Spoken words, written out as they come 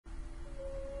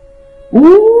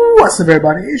Ooh, what's up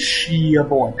everybody? It's your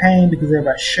boy Pain, because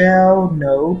everybody shall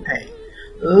know pain.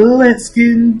 Let's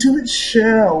get into it,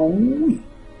 shall we?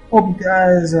 Hope you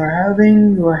guys are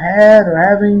having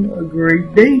a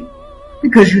great day,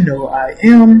 because you know I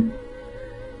am.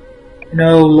 You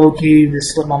know, low-key,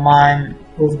 this slipped my mind.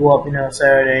 Supposed to go up,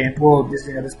 Saturday. Well,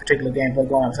 this particular game will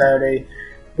go on Saturday.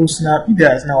 Boosting up, you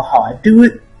guys know how I do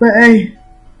it. But hey,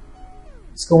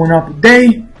 it's going up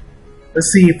today.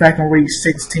 Let's see if I can reach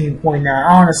 16.9.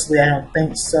 Honestly, I don't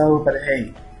think so, but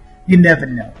hey, you never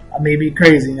know. I may be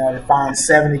crazy, to find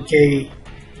 70k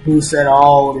boost at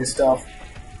all this stuff.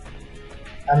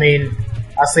 I mean,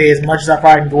 I say as much as I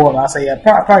probably can go up. I say I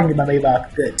probably can get maybe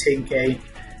about a good 10k.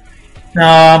 No,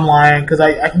 I'm lying, because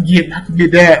I can get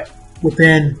that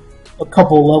within a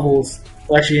couple levels.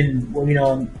 Well, actually,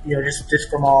 just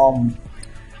from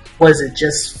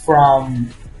just from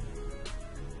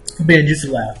being Jutsu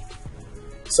Lab.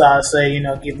 So I'd say,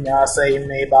 I'd say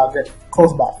maybe about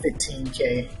close about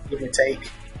 15k, give or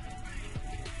take.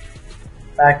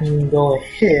 If I can go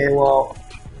ahead, well,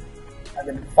 I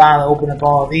can finally open up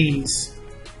all these.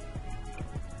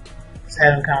 Just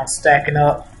have them kind of stacking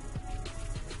up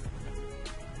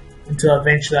until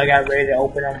eventually I got ready to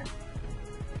open them.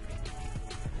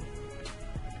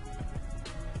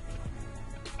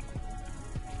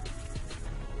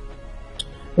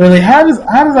 Really, how does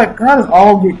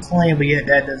all get claimed, but yet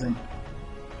that doesn't?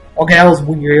 Okay, that was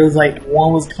weird. It was like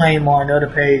one was claimed on the other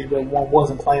page, but one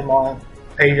wasn't claimed on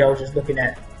the page I was just looking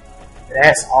at.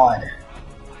 That's odd.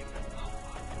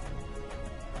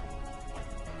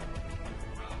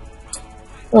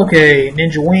 Okay,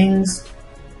 Ninja Wings.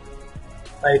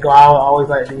 I always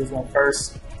like to do this one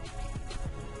first,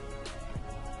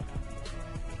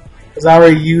 because I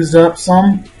already used up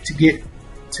some to get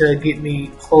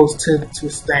me close to a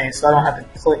thing, so I don't have to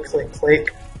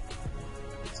click.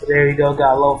 So there you go,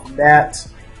 got low from that.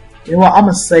 You know what, I'm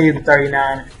gonna save the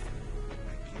 39.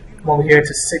 Come over here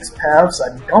to 6 paths.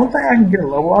 I don't think I can get a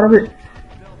level out of it.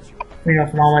 From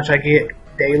how much I get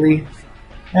daily.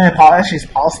 And actually it's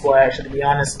possible, actually, to be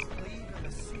honest.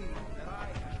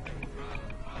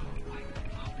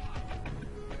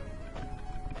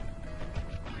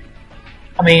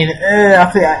 I mean,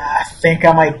 I think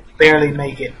I might barely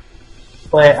make it,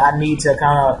 but I need to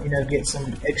kind of, get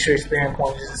some extra experience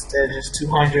points instead of just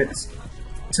 200s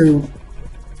to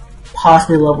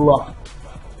possibly level up.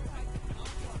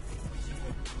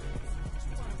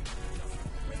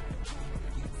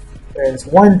 There's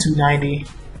 290.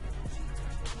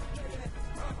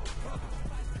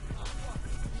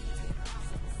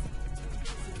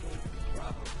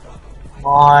 Come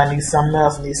on, need something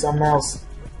else.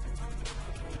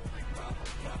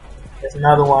 There's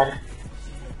another one.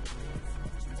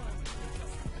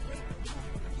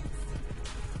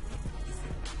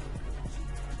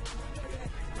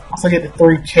 Once I get to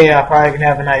 3k, I probably can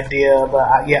have an idea,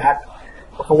 but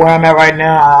for where I'm at right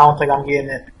now, I don't think I'm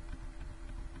getting it.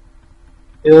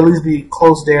 It'll at least be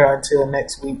close there until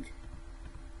next week.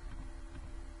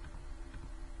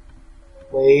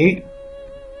 Wait.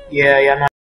 Yeah, no.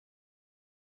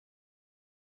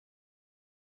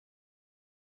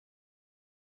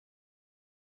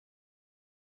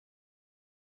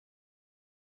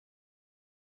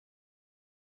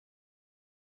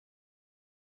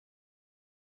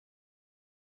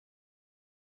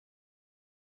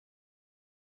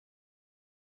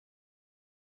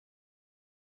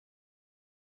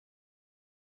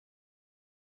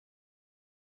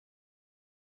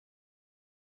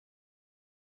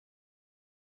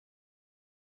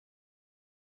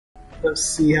 Let's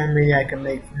see how many I can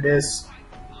make from this.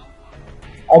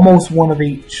 Almost one of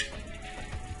each.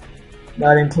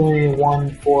 Not including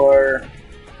one for...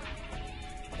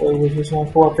 What was this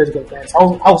one for? Physical defense. I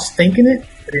was thinking it,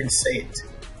 but didn't say it.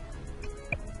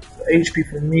 So HP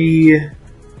for me.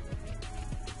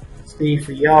 Speed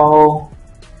for y'all.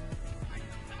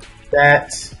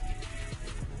 That.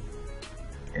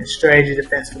 And strategy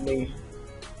defense for me.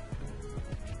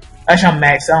 Actually, I'm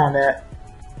maxed out on that.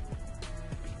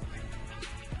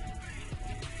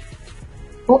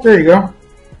 Oh, there you go.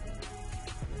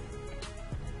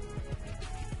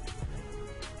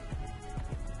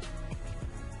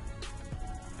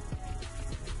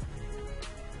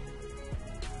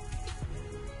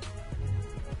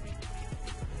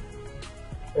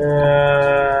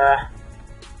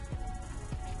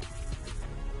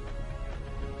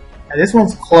 Now this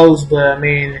one's closed, but I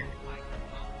mean,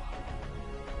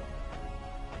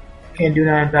 can't do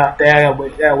nothing about that. I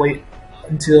gotta wait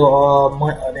until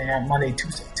Monday,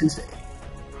 Tuesday.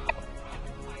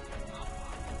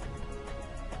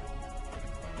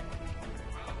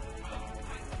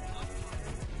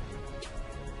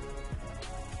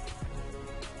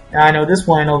 Now I know this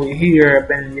one over here, I've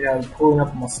been, pulling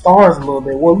up my stars a little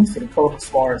bit. Well, at least for the colorful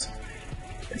stars.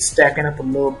 It's stacking up a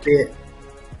little bit.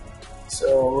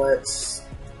 So let's,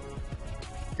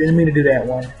 didn't mean to do that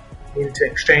one. Needed to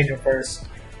exchange them first.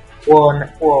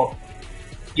 Well,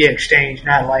 yeah, exchange,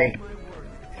 not like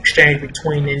exchange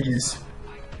between ninjas.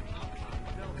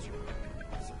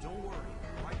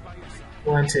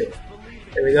 1, 2.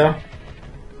 There we go.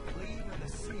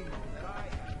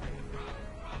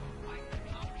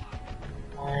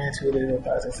 One, 2, 3, 4,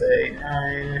 5, 6, 7, 8,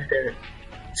 9, there.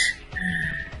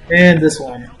 And this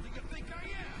one.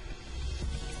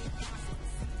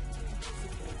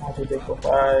 1, 2, 3, 4,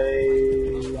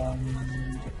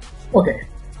 5. Okay.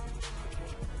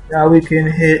 Now we can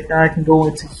hit. Now I can go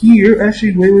into here.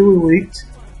 Actually, wait.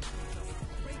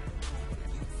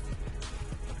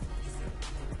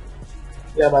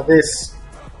 Yeah, about this.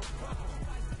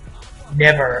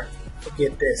 Never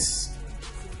forget this.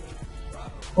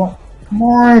 Oh, come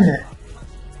on.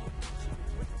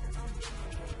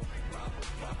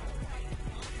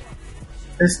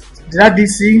 Did I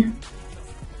DC?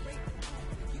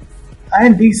 I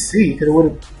didn't DC because it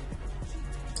would have.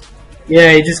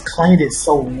 Yeah, it just claimed it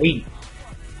so late,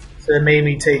 so it made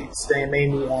me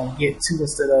get 2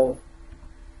 instead of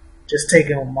just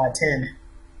taking my 10.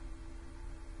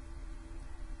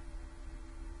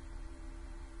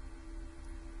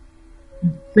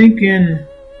 I'm thinking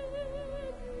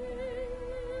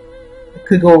I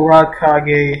could go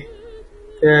Rakage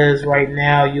because right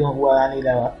now I need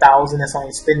 1,000. That's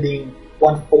only spending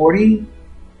 140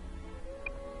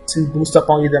 to boost up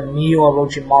on either me or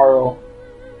Orochimaru.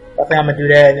 I think I'm gonna do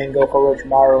that and then go for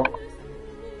Orochimaru.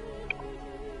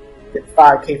 Get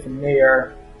 5k from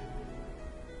there.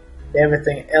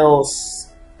 Everything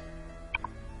else,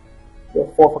 the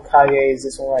 4 for Kage is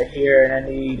this one right here, and I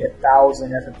need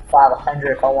 1,000. That's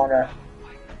 500 if I want to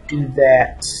do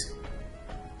that.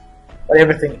 But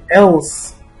everything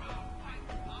else,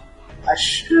 I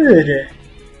should.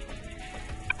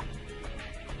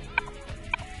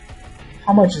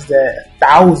 How much is that?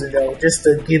 1,000 though, just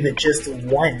to give it just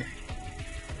 1.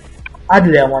 I'll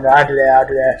do that one though. I'll do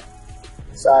that.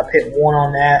 So I pick 1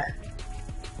 on that.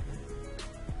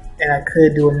 And I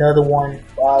could do another one.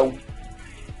 I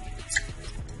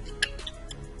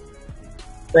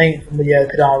think, yeah, I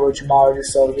could on Orochimaru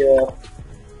just so yeah.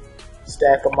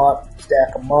 Stack them up.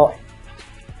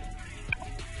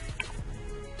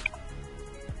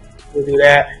 We'll do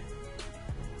that.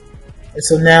 And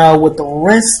so now with the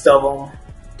rest of them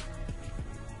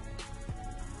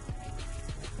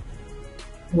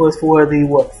was for the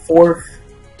 4th?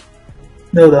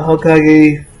 No, the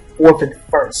Hokage 4th and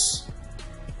 1st.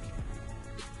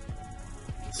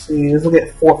 Let's see, let's look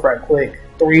at 4th right quick.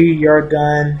 3, you're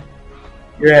done.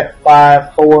 You're at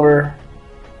 5, 4,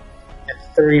 and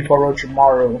 3 for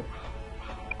Orochimaru.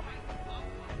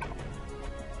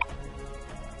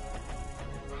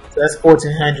 So that's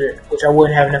 1,400, which I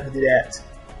wouldn't have enough to do that.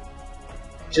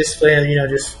 Just for,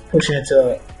 just pushing it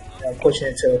to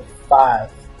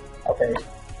 5. Okay.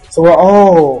 So we're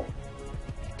all.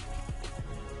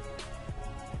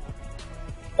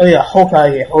 Oh yeah,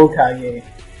 Hokage.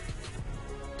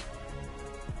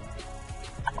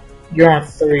 You're on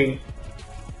 3.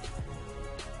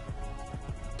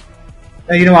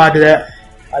 Oh, you know what? I'll do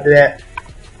that.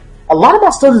 A lot of my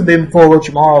stuff has been before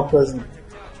Orochimaru because,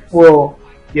 well,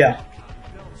 yeah.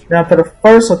 Now for the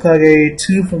first Hokage,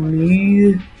 2 for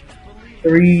me,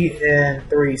 3 and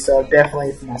 3. So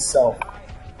definitely for myself.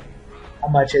 How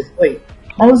much is? Wait,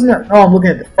 I was not. Oh, I'm looking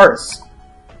at the first.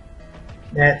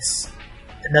 That's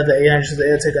another 800. So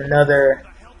it'll take another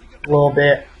little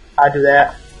bit. I'll do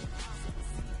that.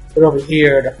 But over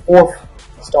here, the 4th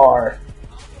star.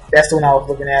 That's the one I was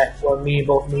looking at. Well,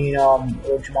 both me and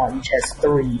Orochimaru each has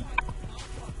 3.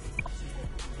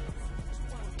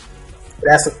 But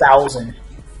that's 1,000.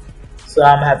 So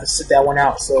I'm gonna have to sit that one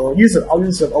out. So I'll use up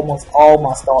almost all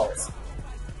my stars.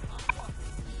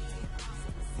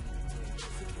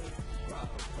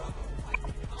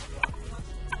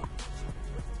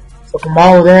 So from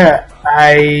all of that,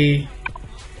 I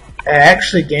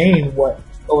actually gained over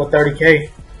 30k.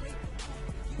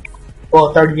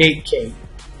 Well, 38k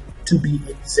to be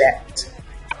exact.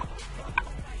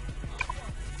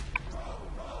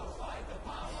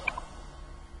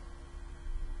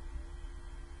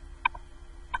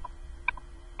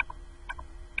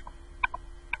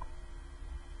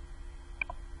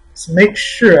 So make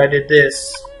sure I did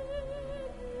this,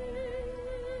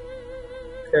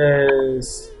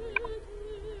 because,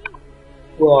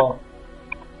 well,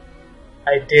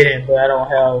 I didn't, but I don't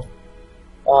have,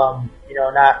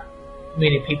 not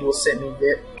many people sent me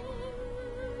that.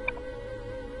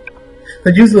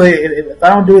 But usually, if I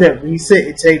don't do it at reset,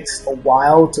 it takes a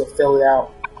while to fill it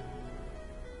out.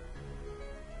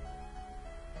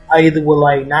 I either would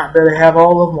like not better have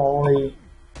all of them, or only,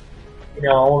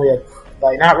 only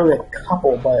like not really a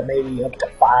couple, but maybe up to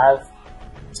 5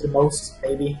 to the most,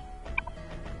 maybe.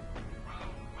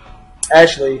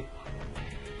 Actually,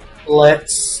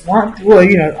 let's not. Well,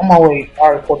 I'm already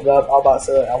pulled it up. I was about to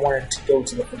say I wanted to go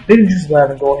to the Forbidden Juice Lab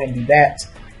and go ahead and do that.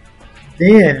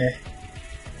 Then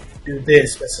do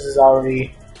this, but since it's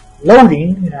already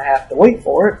loading and I have to wait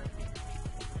for it,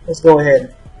 let's go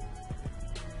ahead.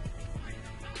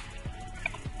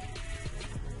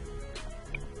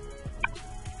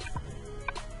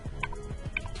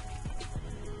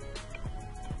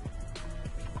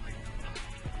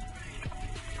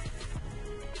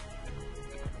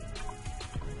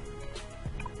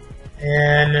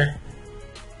 And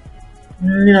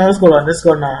let's go to 900.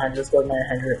 Let's go to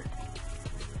 900.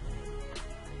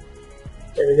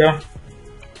 There we go.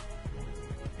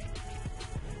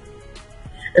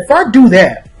 If I do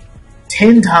that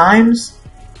 10 times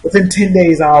within 10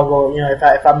 days, I'll go.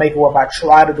 If I make it up, I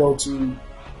try to go to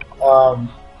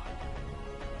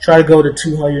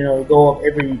 200. Go up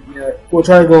every. We'll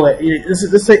try to go at.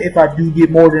 Let's say if I do get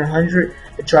more than 100,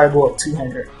 I try to go up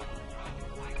 200.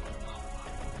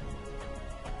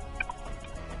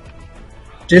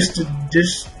 Just to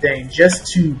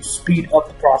speed up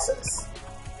the process.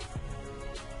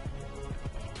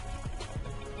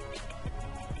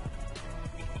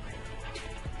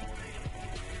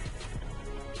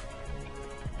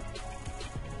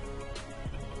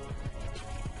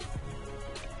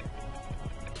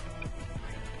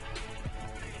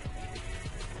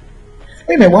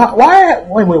 Wait a minute,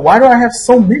 why do I have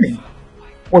so many?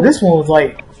 Well, this one was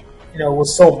like,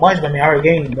 was so much. I mean, I already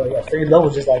gained, but yeah, 3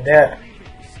 levels just like that.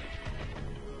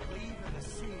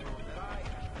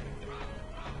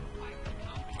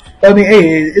 I mean,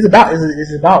 hey, it's about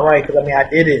right, because I mean, I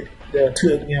did it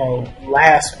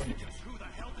last week.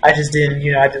 I just didn't,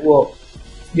 I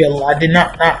did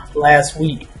not last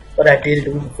week, but I did it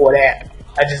the week before that.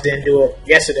 I just didn't do it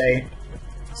yesterday,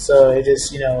 so it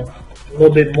just a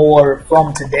little bit more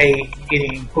from today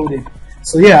getting included.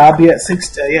 So yeah, I'll be at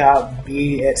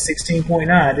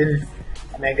 16.9.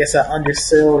 I guess I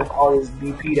undersold all this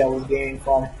BP that was getting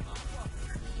from.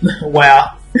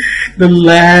 Wow, the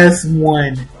last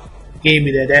one gave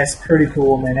me that. That's pretty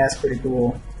cool, man. That's pretty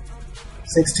cool.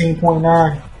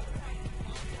 16.9.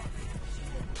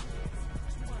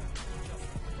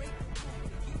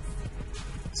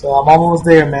 So I'm almost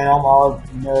there, man. I'm all,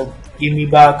 give me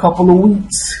about a couple of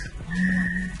weeks.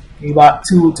 Give me about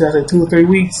 2 or 3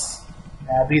 weeks.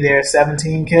 I'll be there at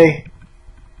 17K.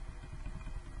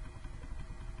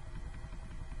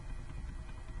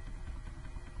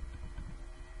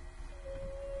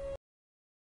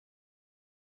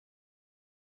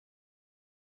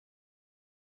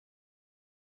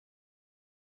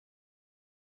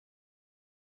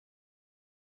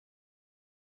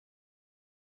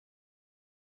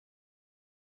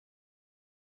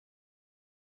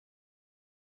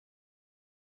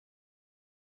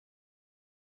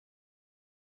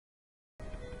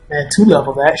 Man, 2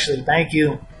 levels actually. Thank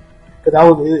you, because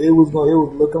it was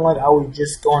looking like I was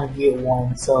just going to get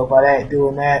 1. So by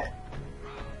doing that,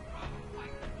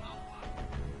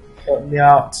 helped me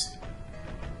out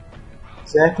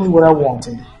exactly what I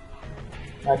wanted.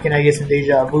 Now can I get some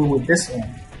deja vu with this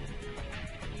one?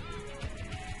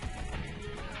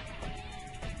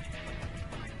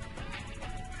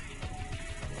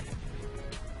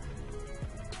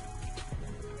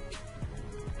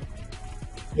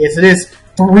 Yes, it is.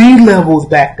 3 levels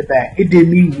back to back. It did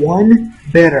me 1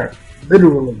 better,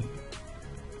 literally.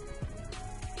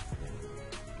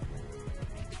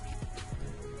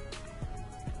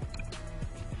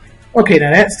 Okay,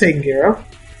 now that's taken care of.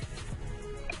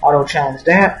 Auto challenge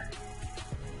that.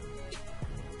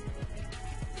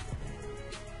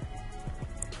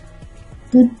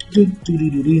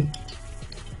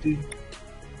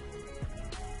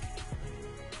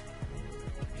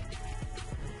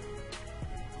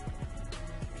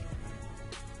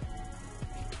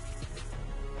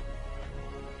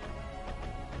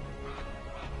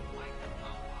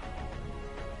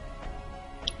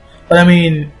 But I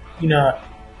mean,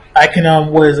 I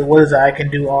can what is it I can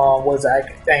do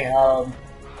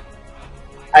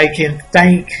I can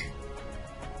thank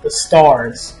the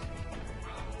stars,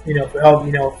 for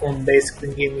helping, from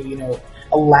basically giving me,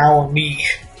 allowing me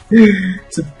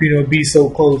to be so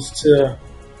close to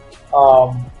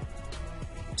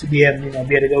be able to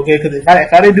go. Okay, because if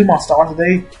I didn't do my stars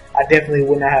today, I definitely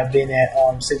would not have been at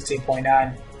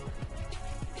 16.9.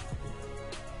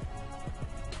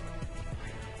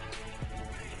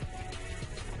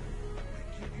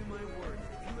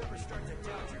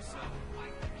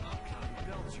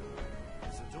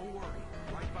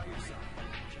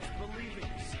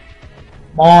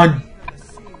 on.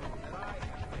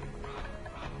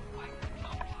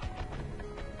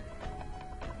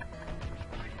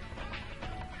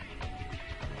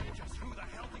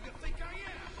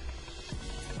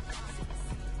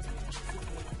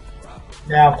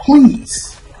 Now,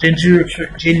 please,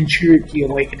 Jinchuriki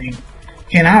Awakening,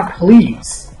 can I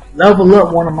please level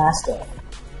up one of my stuff?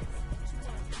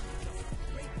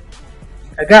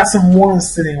 I got some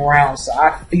ones sitting around, so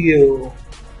I feel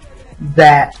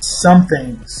that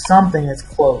something is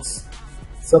close.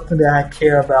 Something that I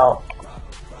care about.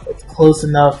 It's close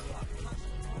enough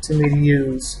to me to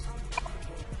use.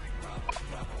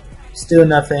 Still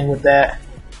nothing with that.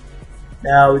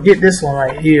 Now we get this one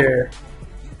right here.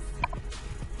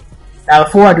 Now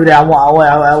before I do that, I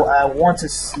want to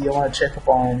see. I want to check up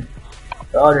on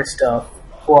the other stuff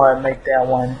before I make that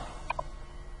one.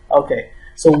 Okay.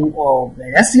 So, oh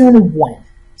man, that's the only one.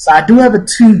 So I do have a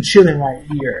 2 chilling right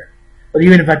here. But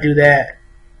even if I do that,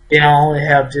 then I'll only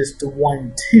have just the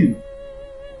 1, 2.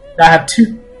 I have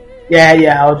 2.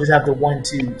 Yeah, I'll just have the 1,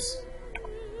 2s.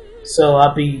 So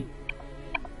I'll be.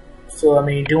 So I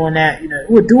mean, doing that,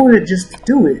 we're doing it just to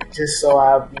do it, just so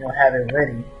I, have it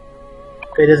ready.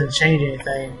 It doesn't change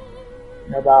anything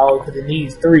about because it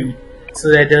needs 3. So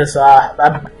that does. So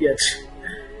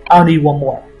I'll need 1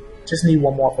 more. Just need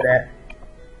 1 more for that.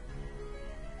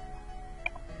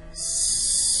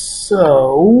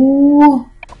 So,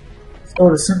 let's go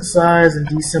to synthesize and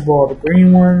deassemble all the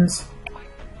green ones.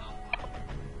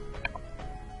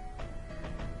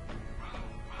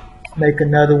 Make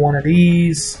another one of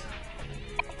these.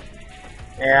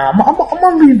 Yeah, I'm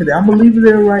gonna leave it there. I'm gonna leave it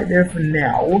there right there for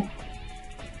now.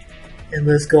 And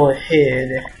let's go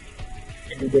ahead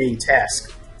and do the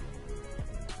task.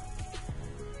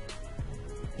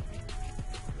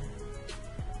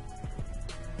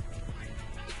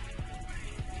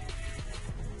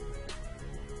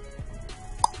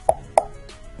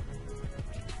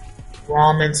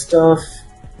 Ramen stuff.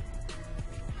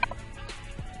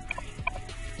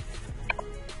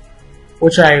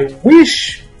 Which I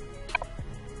wish,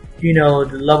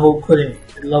 the level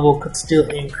could still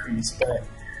increase, but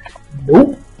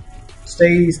nope.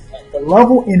 Stays at the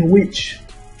level in which,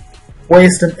 well,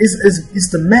 it's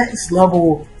the max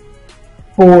level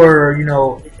for,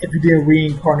 if you didn't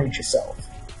reincarnate yourself.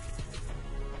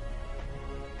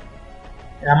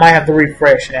 And I might have to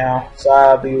refresh now, so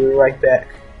I'll be right back.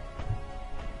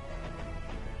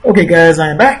 Okay guys,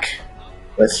 I am back.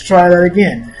 Let's try that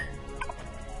again.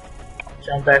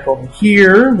 Jump back over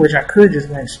here, which I could just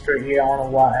went straight here. I don't know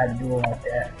why I had to do it like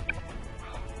that.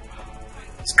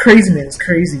 It's crazy, man. It's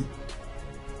crazy.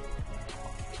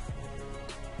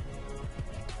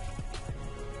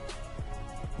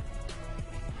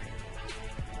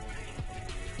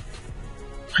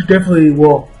 I definitely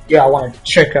will. Yeah, I want to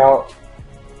check out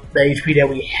the HP that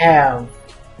we have,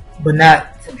 but not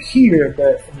from here,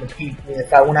 but from the people.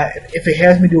 If it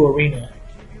has me do arena,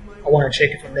 I want to check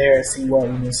it from there and see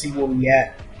where we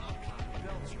at.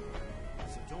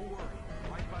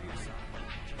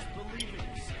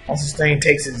 Once this thing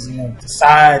takes its,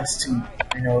 decides to,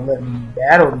 let me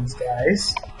battle these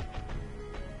guys.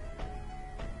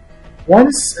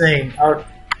 One thing I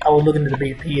was looking at the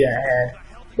BP that I had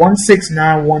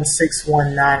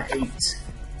 169161198.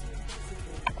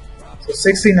 So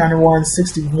 1691,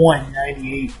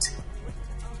 6198.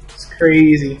 It's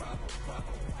crazy.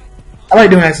 I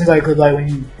like doing that sometimes because when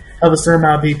you have a certain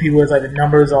amount of BP where it's the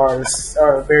numbers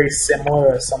are very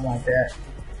similar or something like that.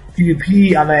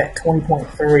 PvP, I'm at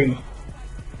 20.3.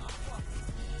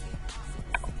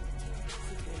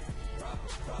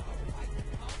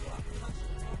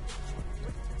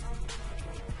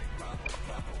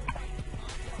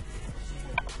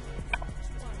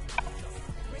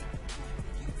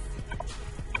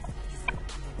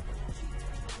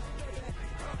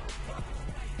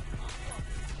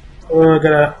 I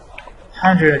got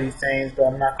 100 of these things, but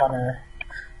I'm not gonna,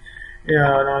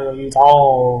 I'm not gonna use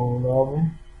all of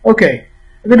them. Okay,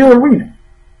 we're gonna do arena.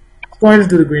 Let's go ahead and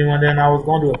do the green one. Then I was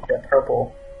going to do that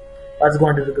purple. I was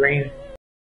going to do the green.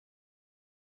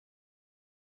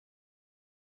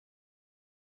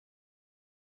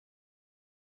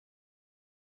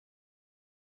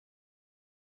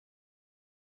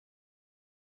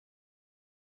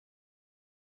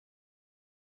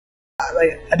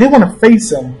 I did want to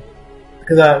face him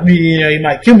because he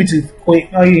might kill me too quick.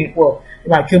 He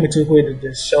might kill me too quick to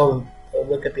just show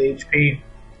look at the HP.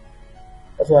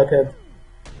 That's what I could.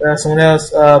 Someone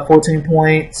else, 14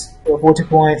 points, 14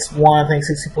 points, 1, I think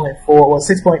 60.4, well,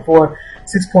 6.4,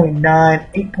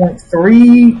 6.9,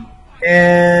 8.3,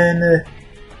 and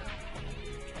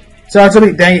so I told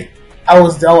me, dang it, I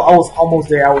was almost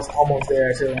there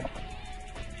too.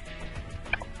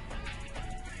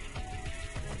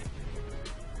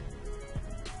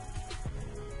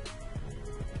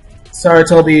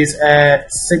 Sarutobi's at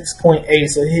 6.8,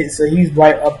 so he's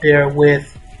right up there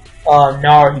with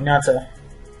Naruto.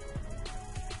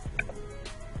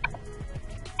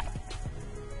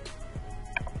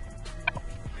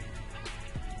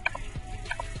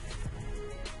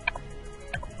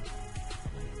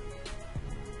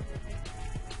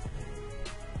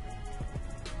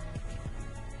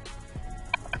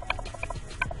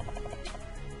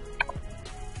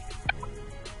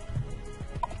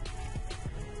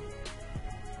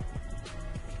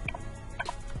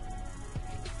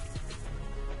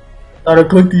 Thought I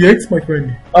clicked the X, my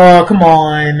friend. Oh, come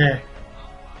on.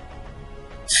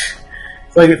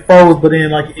 It's like it froze, but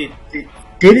then like it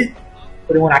did it.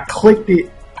 But then when I clicked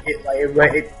it,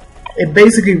 it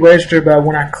basically registered. But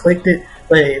when I clicked it,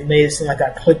 but it made it seem like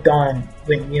I clicked on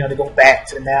when to go back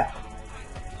to the map.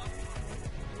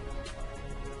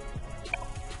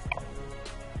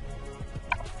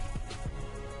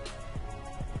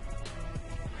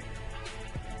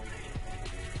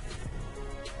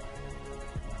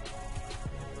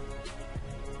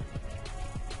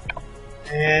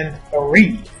 And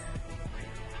 3.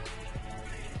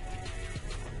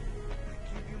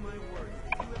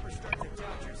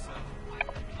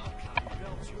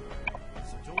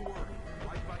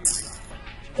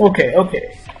 Okay.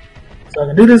 So I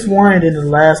can do this one, and then the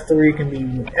last 3 can be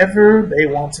whatever they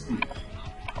want to be.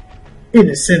 In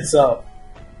the sense of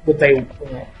what they,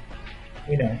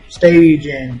 stage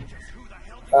and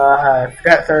I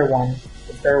forgot the third one. What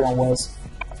the third one was.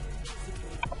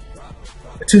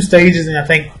 The 2 stages, and I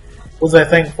think for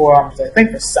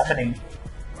summoning.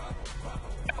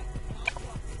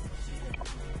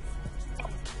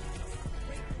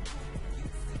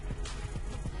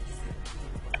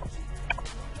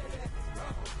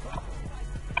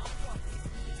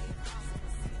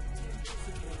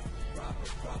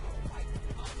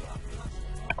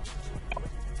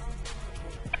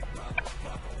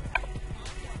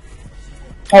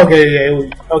 Okay, yeah, it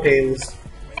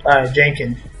was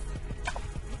Jenkins.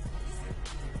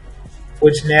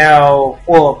 Which now,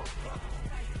 well,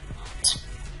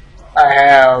 I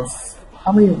have,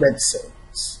 how many red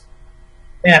cells?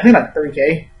 Man, I think like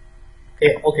 3K.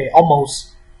 Okay,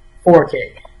 almost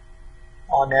 4K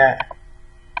on that.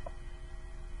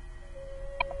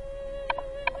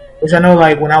 Which I know,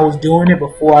 like, when I was doing it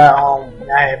before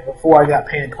I got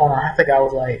painted corner, I think I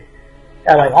was like,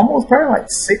 at like almost probably like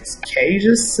 6K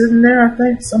just sitting there, I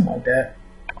think, something like that.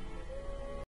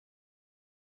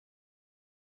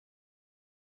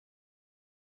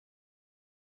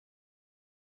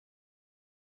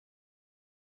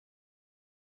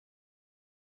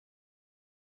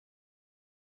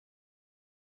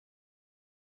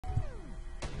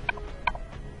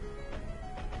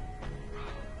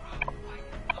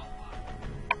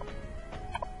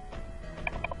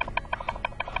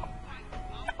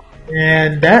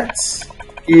 And that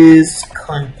is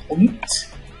complete.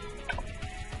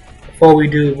 Before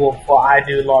I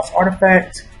do Lost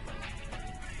Artifact,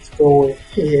 let's go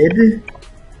ahead,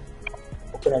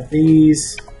 open up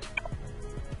these,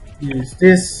 use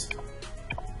this,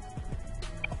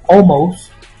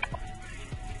 almost,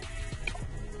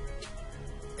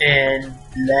 and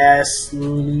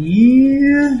lastly,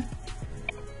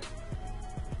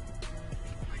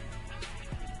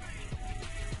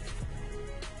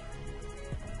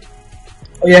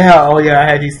 oh yeah, I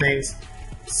had these things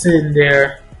sitting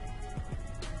there.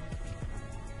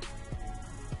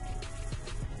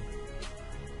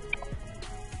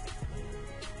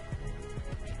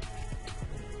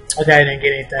 Okay, I didn't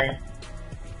get anything.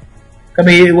 I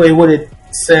mean, it would have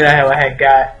said I had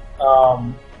got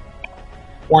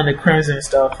one of the crimson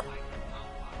stuff.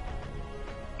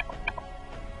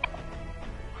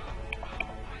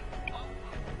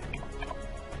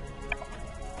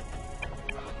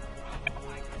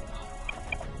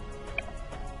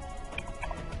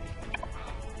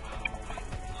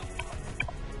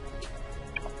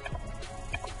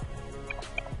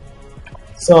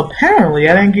 So apparently,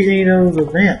 I didn't get any of those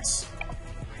events.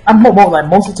 Like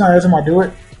most of the time, every time I do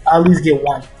it, I at least get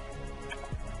one.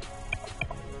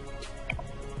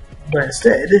 But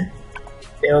instead,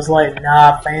 it was like,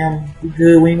 nah, fam, we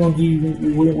good. We ain't gonna give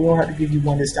you. We don't have to give you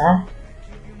one this time.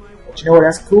 But you know what?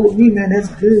 That's cool with me, man. That's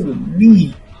good with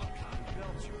me.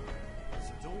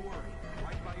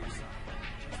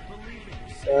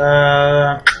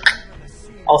 I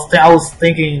was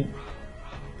thinking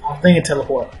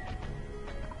teleport.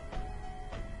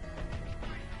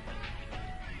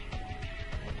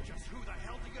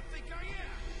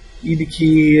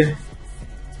 Ibiki.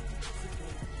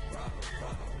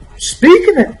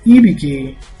 Speaking of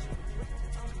Ibiki,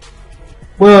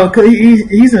 Well, cause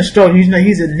he's a stroke. He's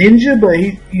a ninja, but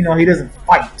he doesn't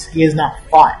fight. He has not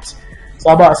fought.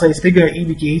 So I'm about to say, speaking of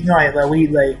Ibiki, he's not like I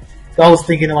was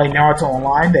thinking of like Naruto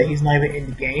Online that he's not even in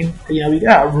the game. We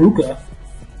got Ruka,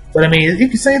 but I mean, you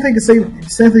can say anything. Same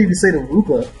thing you can say to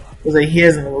Ruka was that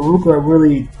Ruka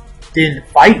really didn't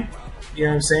fight. You know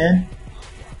what I'm saying?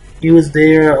 He was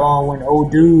there when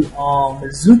old dude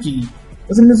Mizuki,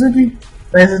 was it Mizuki?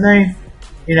 That's his name.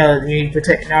 He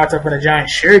protected Naruto from the giant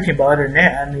shuriken. But other than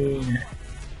that, I mean,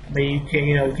 you can't,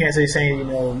 you can't you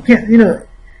can't,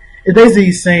 it's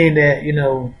basically saying that,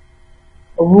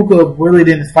 Aruka really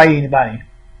didn't fight anybody.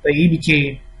 Like,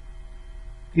 Ibiki,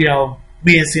 we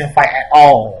didn't see him fight at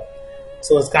all.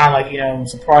 So it's kind of like,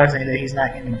 surprising that he's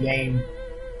not in the game.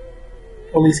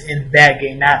 At least in that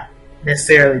game, not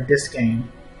necessarily this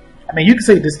game. I mean, you can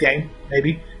say this game,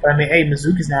 maybe. But I mean, hey,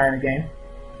 Mizuki's not in the game.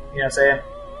 You know what I'm saying?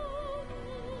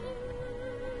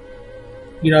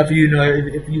 If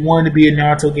you wanted to be a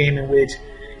Naruto game in which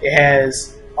it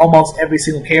has almost every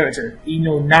single character,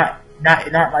 not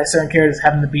like certain characters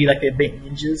having to be like they're big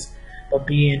ninjas, but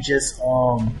being just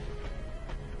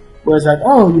where it's like,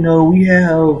 oh, we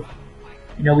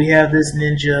have this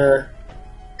ninja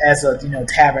as a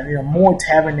tavern, more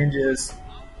tavern ninjas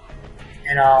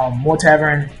and more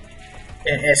tavern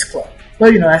and S Club.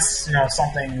 But that's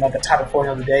something like a topic for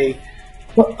another day.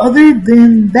 But other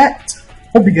than that,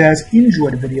 hope you guys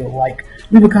enjoyed the video.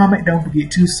 Leave a comment, don't forget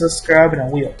to subscribe, and I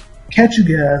will catch you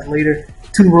guys later.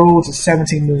 To the road to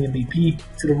 17 million BP,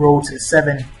 to the road to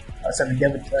 7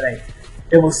 Devil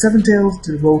Tails,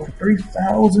 to the road to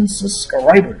 3,000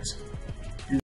 subscribers.